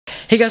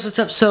Hey guys, what's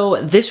up?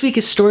 So this week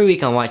is story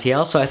week on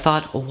YTL, so I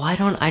thought, why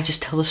don't I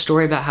just tell the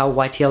story about how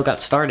YTL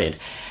got started?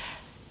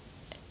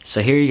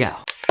 So here you go.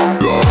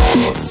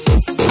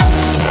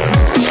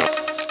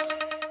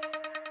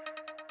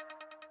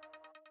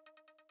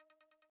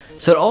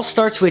 So it all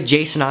starts with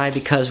Jace and I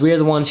because we are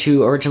the ones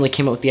who originally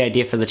came up with the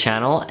idea for the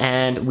channel,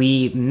 and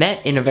we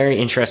met in a very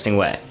interesting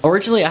way.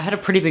 Originally, I had a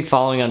pretty big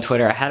following on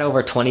Twitter. I had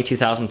over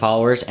 22,000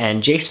 followers,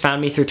 and Jace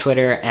found me through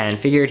Twitter and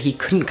figured he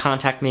couldn't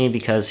contact me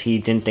because he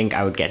didn't think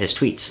I would get his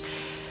tweets.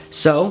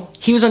 So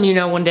he was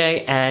on one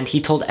day, and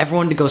he told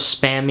everyone to go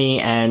spam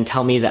me and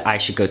tell me that I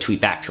should go tweet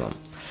back to him.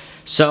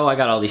 So I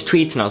got all these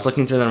tweets and I was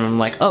looking through them and I'm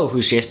like, oh,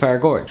 who's Jace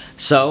Paragord?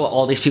 So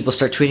all these people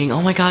start tweeting, oh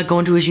my god, go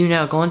into his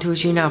now, go into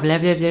his now, blah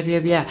blah blah blah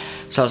blah.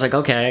 So I was like,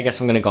 okay, I guess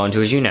I'm gonna go into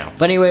his now.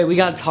 But anyway, we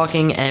got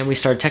talking and we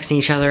started texting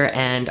each other,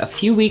 and a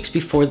few weeks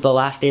before the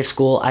last day of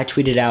school, I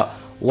tweeted out,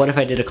 what if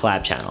I did a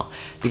collab channel?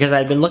 Because I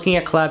had been looking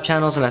at collab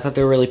channels and I thought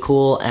they were really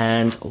cool,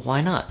 and why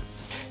not?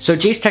 So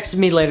Jace texted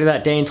me later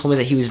that day and told me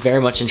that he was very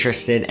much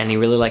interested and he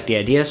really liked the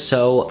idea,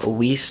 so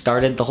we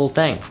started the whole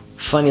thing.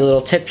 Funny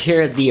little tip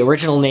here, the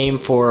original name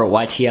for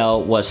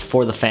YTL was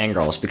For the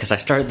Fangirls because I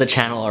started the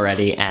channel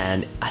already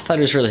and I thought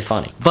it was really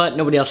funny. But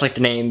nobody else liked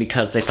the name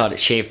because they thought it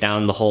shaved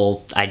down the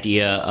whole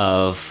idea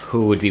of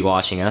who would be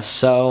watching us,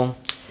 so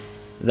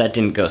that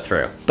didn't go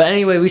through. But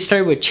anyway, we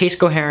started with Chase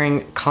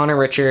Goharing, Connor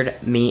Richard,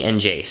 me,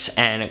 and Jace.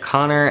 And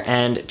Connor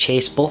and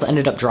Chase both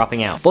ended up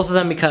dropping out. Both of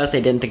them because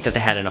they didn't think that they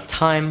had enough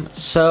time,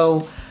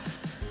 so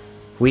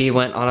we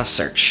went on a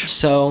search.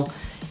 So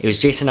it was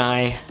Jace and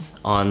I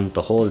on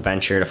the whole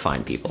adventure to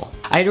find people.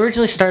 I had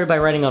originally started by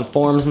writing on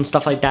forums and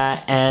stuff like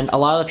that, and a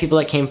lot of the people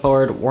that came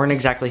forward weren't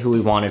exactly who we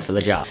wanted for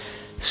the job.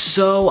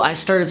 So I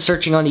started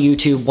searching on the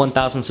YouTube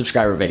 1,000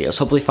 subscriber videos,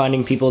 hopefully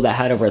finding people that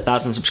had over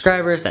 1,000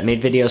 subscribers that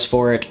made videos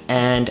for it,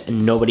 and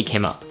nobody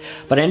came up.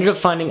 But I ended up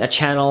finding a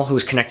channel who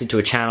was connected to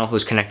a channel, who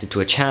was connected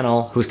to a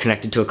channel, who was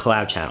connected to a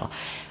collab channel.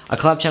 A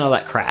collab channel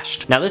that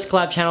crashed. Now this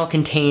collab channel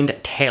contained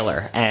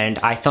Taylor, and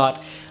I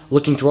thought,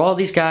 looking through all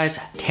these guys,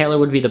 Taylor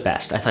would be the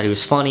best. I thought he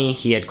was funny,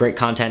 he had great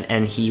content,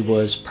 and he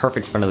was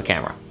perfect in front of the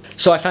camera.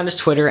 So I found his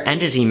Twitter and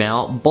his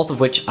email, both of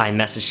which I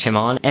messaged him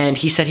on, and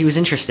he said he was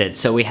interested,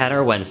 so we had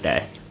our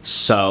Wednesday.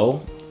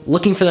 So,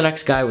 looking for the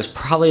next guy was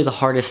probably the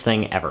hardest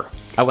thing ever.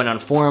 I went on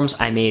forums,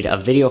 I made a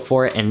video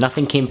for it, and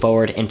nothing came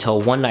forward until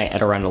one night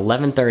at around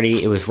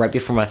 11:30, it was right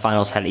before my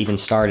finals had even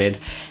started,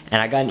 and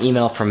I got an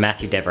email from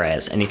Matthew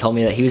Devrez, and he told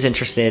me that he was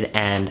interested,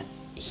 and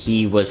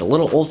he was a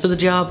little old for the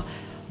job,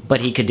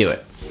 but he could do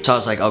it. So I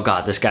was like, oh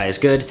god, this guy is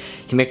good,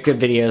 he makes good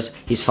videos,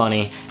 he's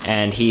funny,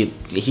 and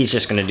he's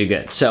just gonna do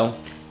good. So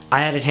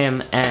I added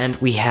him and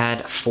we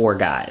had 4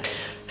 guys.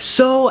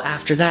 So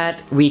after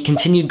that, we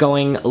continued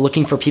going,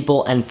 looking for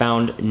people, and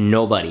found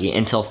nobody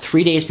until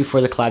 3 days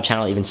before the collab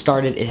channel even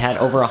started. It had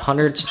over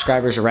 100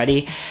 subscribers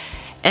already,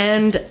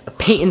 and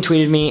Peyton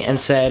tweeted me and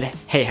said,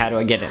 hey, how do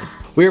I get in?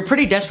 We were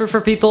pretty desperate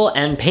for people,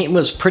 and Peyton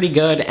was pretty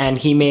good, and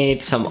he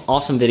made some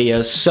awesome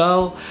videos,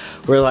 so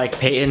we're like,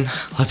 Peyton,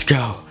 let's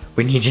go.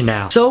 We need you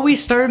now. So we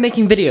started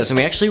making videos, and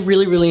we actually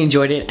really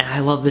enjoyed it, and I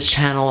love this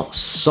channel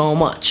so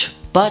much.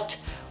 But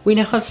we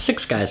now have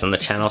 6 guys on the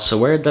channel, so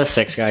where'd the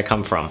 6th guy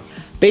come from?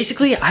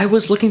 Basically, I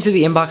was looking through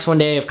the inbox one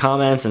day of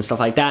comments and stuff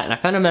like that, and I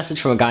found a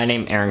message from a guy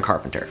named Aaron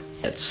Carpenter.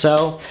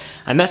 So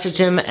I messaged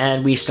him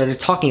and we started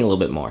talking a little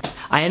bit more.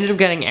 I ended up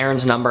getting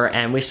Aaron's number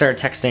and we started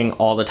texting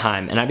all the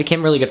time, and I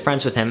became really good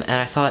friends with him, and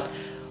I thought,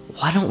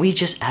 why don't we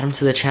just add him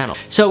to the channel?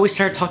 So we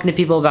started talking to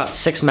people, about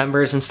 6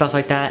 members and stuff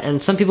like that,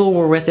 and some people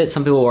were with it,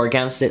 some people were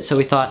against it, so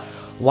we thought,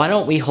 why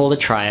don't we hold a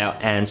tryout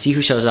and see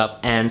who shows up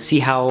and see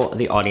how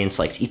the audience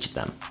likes each of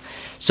them.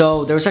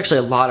 So there was actually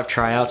a lot of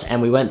tryouts, and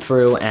we went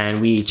through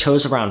and we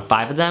chose around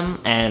 5 of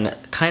them and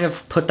kind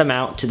of put them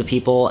out to the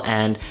people,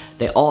 and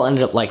they all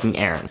ended up liking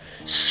Aaron.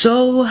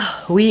 So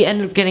we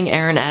ended up getting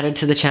Aaron added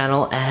to the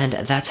channel, and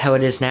that's how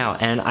it is now.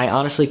 And I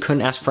honestly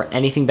couldn't ask for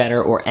anything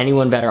better or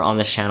anyone better on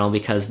this channel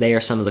because they are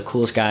some of the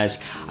coolest guys.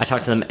 I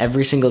talk to them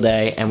every single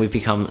day and we've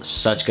become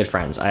such good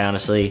friends. I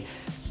honestly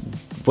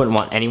wouldn't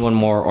want anyone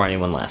more or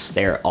anyone less.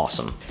 They're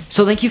awesome.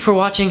 So thank you for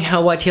watching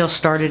how YTL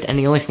started, and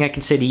the only thing I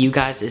can say to you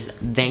guys is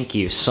thank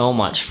you so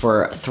much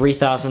for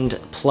 3,000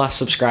 plus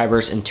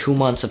subscribers in 2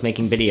 months of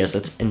making videos.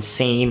 That's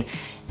insane,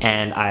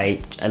 and I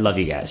love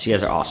you guys. You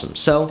guys are awesome.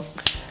 So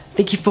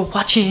thank you for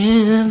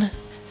watching.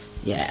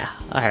 Yeah,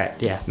 alright,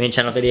 yeah, main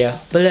channel video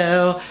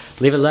below.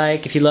 Leave a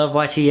like if you love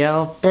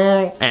YTL,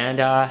 and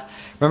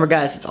remember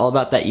guys, it's all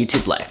about that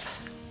YouTube life.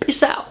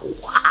 Peace out.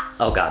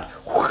 Oh god.